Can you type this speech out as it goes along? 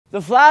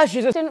The Flash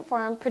is a student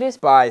forum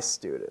produced by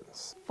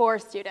students. for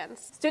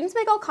students. Students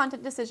make all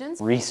content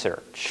decisions.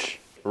 Research.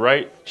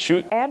 Write,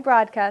 shoot, And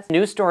broadcast.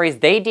 News stories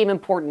they deem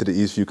important to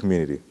the Eastview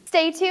community.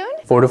 Stay tuned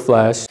for The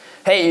Flash.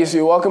 Hey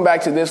Eastview, welcome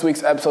back to this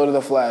week's episode of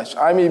The Flash.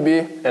 I'm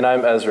EB. And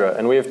I'm Ezra,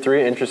 and we have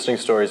 3 interesting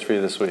stories for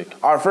you this week.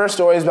 Our first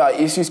story is about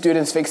Eastview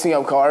students fixing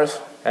up cars.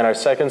 And our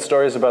second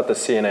story is about the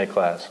CNA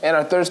class. And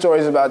our third story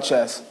is about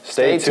chess.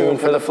 Stay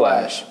tuned for The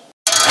Flash.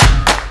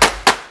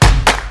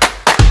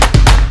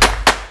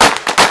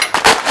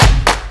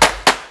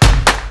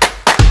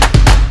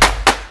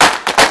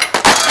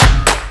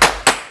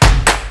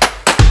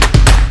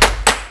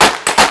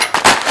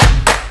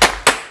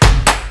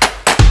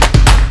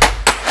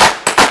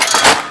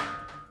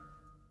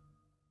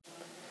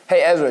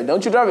 Hey Ezra,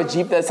 don't you drive a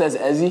Jeep that says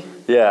Ezzy?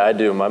 Yeah, I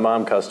do. My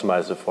mom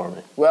customized it for me.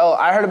 Well,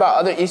 I heard about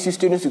other Eastview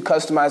students who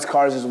customize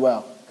cars as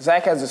well.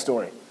 Zach has a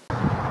story.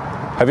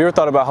 Have you ever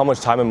thought about how much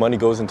time and money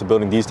goes into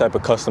building these type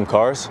of custom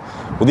cars?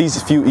 Well,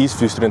 these few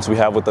Eastview students we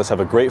have with us have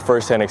a great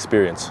first-hand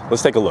experience.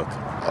 Let's take a look.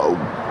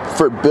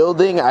 For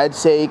building, I'd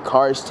say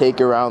cars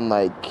take around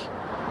like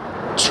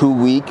 2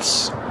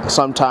 weeks.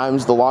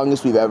 Sometimes the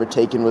longest we've ever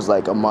taken was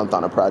like a month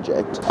on a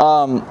project.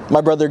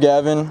 My brother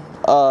Gavin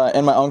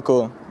and my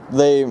uncle,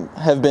 they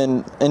have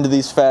been into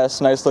these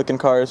fast, nice-looking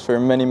cars for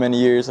many, many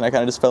years, and I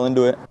kind of just fell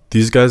into it.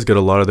 These guys get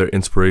a lot of their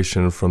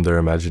inspiration from their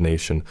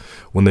imagination.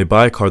 When they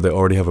buy a car, they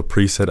already have a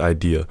preset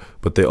idea,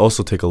 but they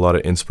also take a lot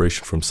of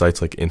inspiration from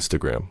sites like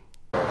Instagram.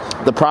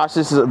 The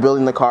process of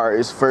building the car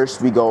is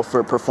first we go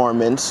for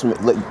performance,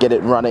 get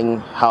it running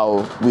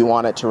how we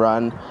want it to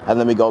run, and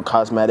then we go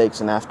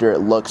cosmetics, and after it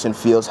looks and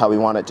feels how we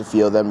want it to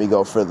feel, then we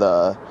go for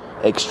the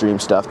extreme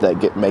stuff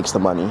that makes the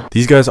money.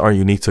 These guys aren't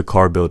unique to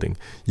car building.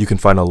 You can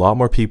find a lot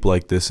more people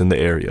like this in the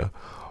area.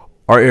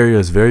 Our area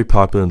is very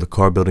popular in the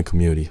car building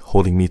community,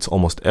 holding meets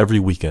almost every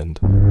weekend.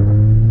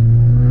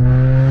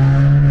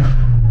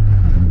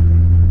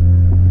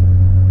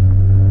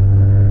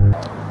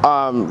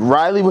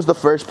 Riley was the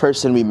first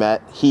person we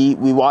met.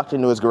 We walked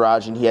into his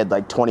garage and he had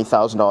like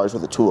 $20,000 worth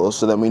of tools,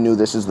 so then we knew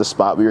this is the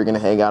spot we were going to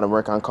hang out and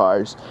work on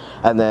cars.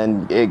 And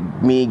then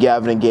me,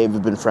 Gavin, and Gabe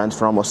have been friends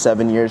for almost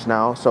 7 years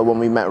now, so when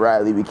we met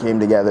Riley, we came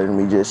together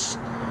and this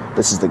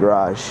is the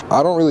garage.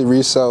 I don't really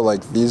resell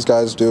like these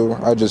guys do.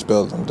 I just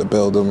build them to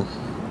build them.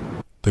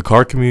 The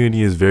car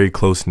community is very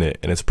close-knit,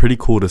 and it's pretty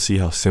cool to see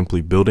how simply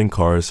building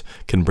cars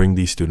can bring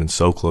these students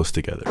so close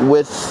together.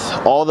 With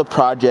all the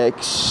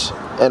projects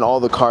and all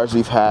the cars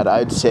we've had,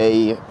 I'd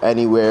say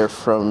anywhere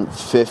from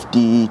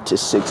 $50,000 to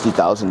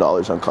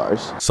 $60,000 on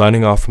cars.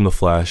 Signing off from The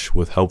Flash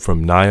with help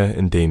from Naya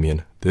and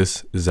Damien,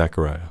 this is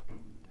Zachariah.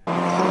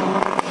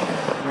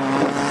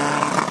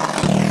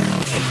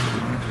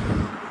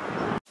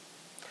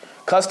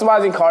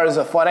 Customizing cars is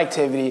a fun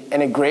activity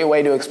and a great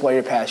way to explore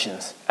your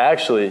passions.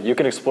 Actually, you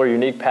can explore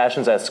unique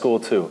passions at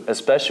school too,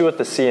 especially with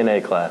the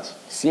CNA class.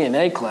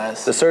 CNA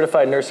class? The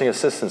Certified Nursing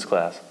Assistance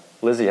class.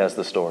 Lizzie has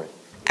the story.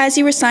 As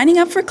you were signing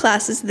up for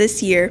classes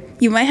this year,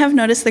 you might have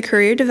noticed the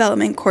career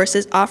development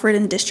courses offered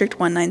in District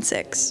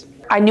 196.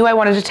 I knew I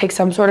wanted to take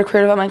some sort of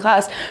career development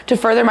class to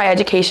further my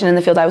education in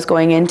the field I was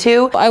going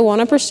into. I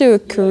want to pursue a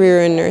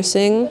career in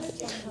nursing,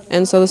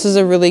 and so this is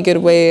a really good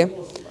way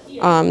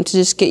to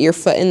just get your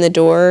foot in the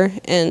door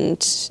and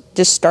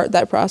just start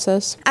that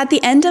process. At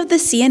the end of the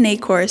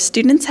CNA course,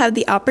 students have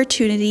the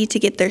opportunity to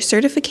get their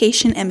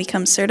certification and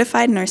become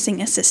certified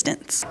nursing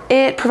assistants.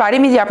 It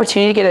provided me the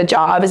opportunity to get a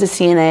job as a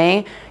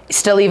CNA,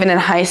 still even in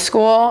high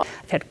school.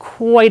 I've had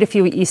quite a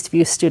few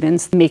Eastview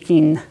students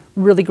making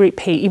really great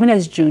pay, even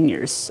as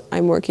juniors.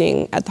 I'm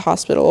working at the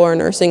hospital or a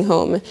nursing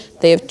home.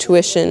 They have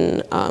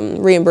tuition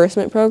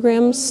reimbursement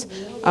programs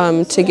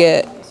to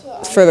get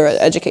further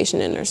education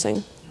in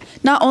nursing.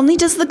 Not only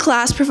does the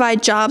class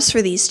provide jobs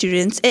for these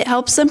students, it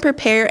helps them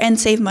prepare and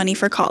save money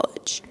for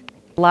college.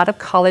 A lot of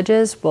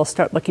colleges will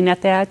start looking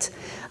at that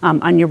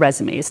on your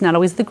resume. It's not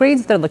always the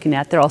grades they're looking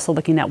at, they're also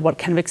looking at what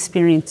kind of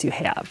experience you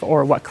have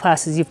or what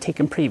classes you've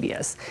taken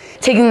previous.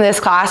 Taking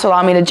this class will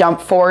allow me to jump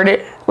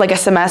forward like a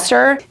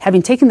semester.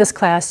 Having taken this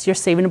class, you're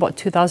saving about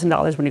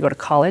 $2,000 when you go to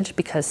college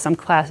because some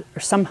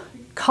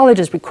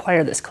colleges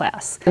require this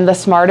class. And the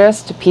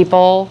smartest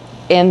people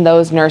in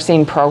those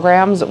nursing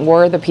programs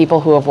were the people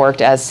who have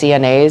worked as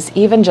CNAs,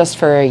 even just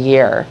for a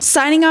year.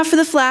 Signing off for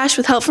The Flash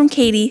with help from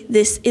Katie,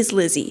 this is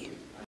Lizzie.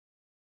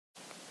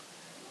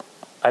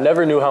 I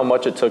never knew how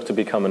much it took to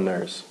become a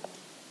nurse.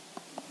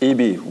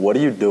 EB, what are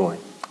you doing?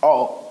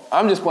 Oh,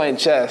 I'm just playing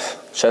chess.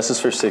 Chess is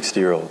for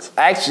 60-year-olds.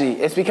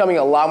 Actually, it's becoming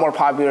a lot more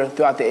popular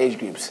throughout the age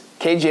groups.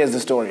 KJ has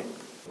the story.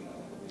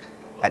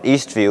 At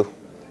Eastview,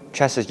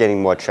 chess is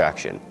getting more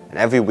traction, and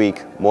every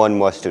week, more and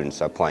more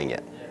students are playing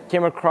it.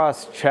 Came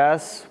across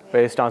chess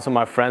based on some of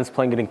my friends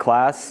playing it in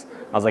class.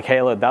 I was like,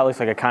 hey, look, that looks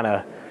like a kind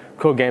of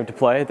cool game to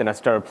play. Then I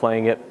started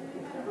playing it.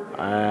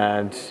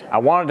 And I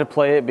wanted to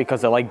play it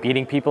because I like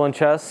beating people in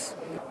chess.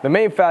 The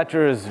main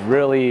factor is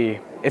really,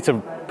 it's a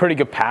pretty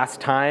good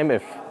pastime.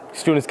 If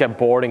students get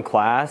bored in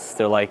class,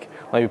 they're like,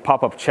 let me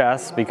pop up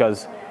chess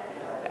because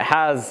it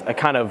has a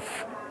kind of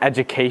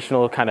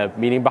educational kind of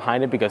meaning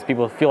behind it because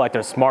people feel like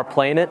they're smart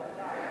playing it.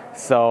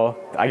 So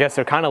I guess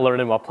they're kind of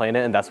learning while playing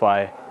it, and that's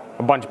why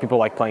a bunch of people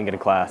like playing it in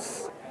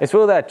class. It's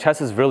really that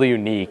chess is really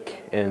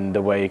unique in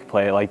the way you can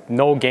play it. Like,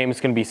 no game is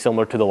going to be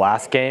similar to the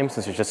last game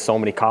since there's just so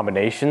many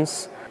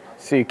combinations.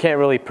 So you can't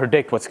really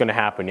predict what's going to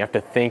happen. You have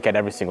to think at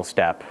every single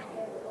step.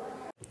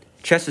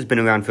 Chess has been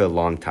around for a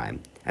long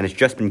time, and it's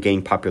just been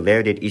gaining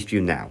popularity at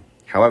Eastview now.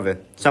 However,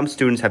 some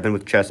students have been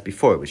with chess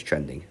before it was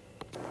trending.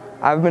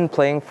 I've been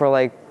playing for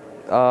like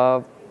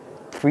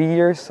 3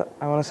 years,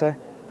 I want to say.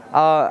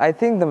 I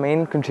think the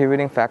main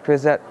contributing factor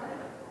is that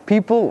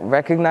people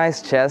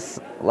recognize chess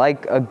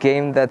like a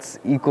game that's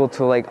equal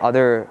to like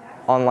other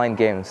online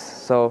games.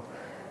 So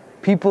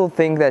people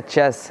think that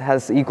chess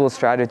has equal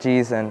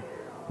strategies and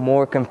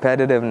more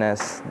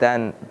competitiveness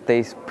than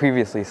they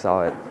previously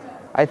saw it.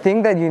 I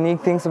think that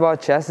unique things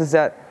about chess is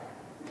that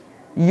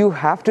you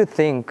have to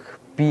think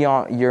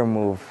beyond your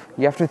move.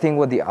 You have to think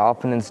what the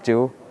opponents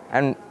do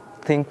and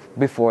think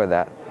before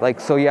that. Like,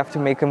 so you have to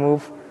make a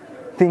move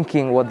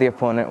thinking what the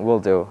opponent will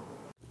do.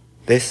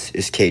 This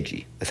is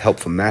KG, with help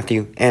from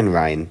Matthew and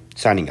Ryan,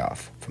 signing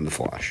off from the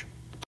Flash.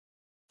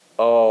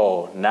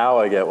 Oh, now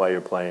I get why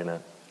you're playing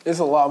it. It's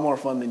a lot more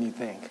fun than you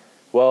think.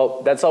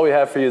 Well, that's all we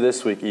have for you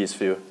this week,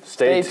 Eastview.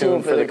 Stay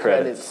tuned for the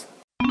credits.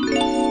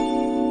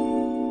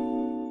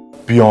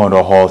 Beyond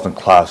our halls and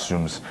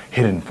classrooms,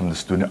 hidden from the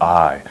student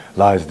eye,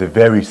 lies the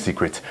very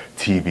secret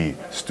TV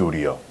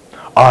studio.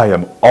 I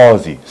am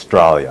Ozzy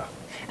Stralia.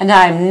 And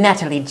I'm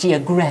Natalie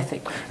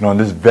Geographic. And on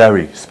this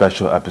very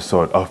special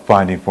episode of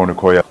Finding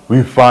Fornicoia,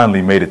 we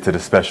finally made it to the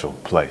special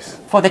place.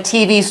 For the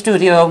TV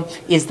studio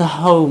is the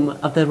home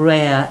of the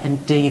rare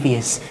and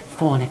devious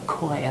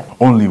Fornicoia.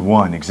 Only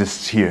one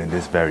exists here in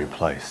this very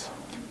place.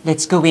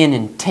 Let's go in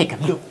and take a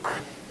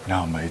look.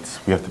 Now, mates,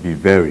 we have to be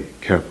very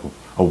careful.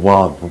 A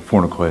wild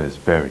Fornicoia is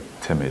very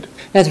timid.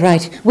 That's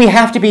right. We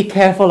have to be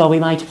careful or we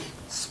might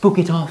spook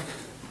it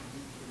off.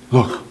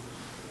 Look,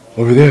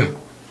 over there.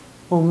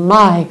 Oh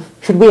my,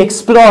 should we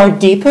explore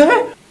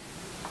deeper?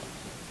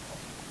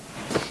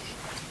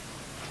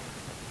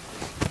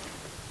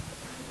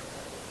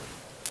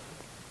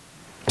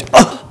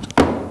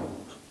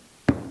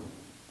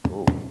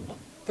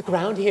 The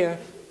ground here,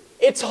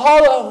 it's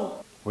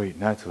hollow. Wait,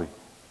 Natalie.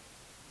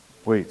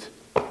 Wait.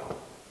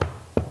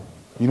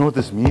 You know what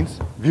this means?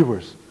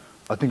 Viewers,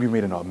 I think we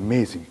made an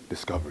amazing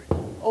discovery.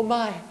 Oh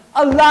my,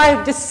 a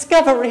live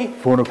discovery.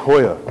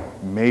 Fornicoia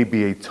may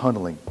be a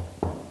tunneling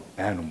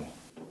animal.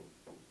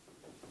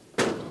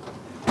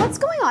 What's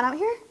going on out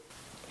here?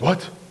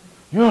 What?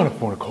 You're not a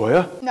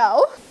Fornicoia.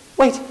 No.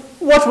 Wait,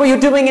 what were you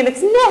doing in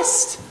its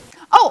nest?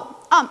 Oh,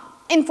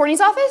 in Forney's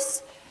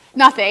office?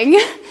 Nothing.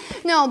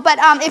 No, but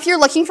if you're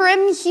looking for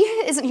him, he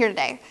isn't here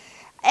today.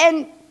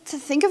 And to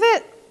think of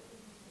it,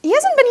 he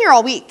hasn't been here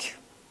all week.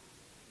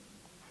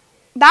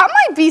 That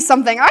might be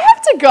something. I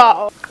have to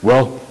go.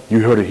 Well, you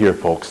heard it here,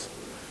 folks.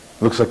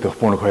 Looks like the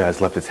Fornicoia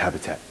has left its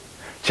habitat.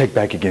 Check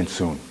back again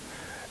soon.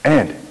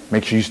 And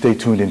make sure you stay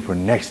tuned in for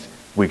next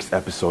week's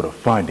episode of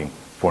Finding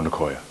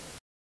Fornicoia.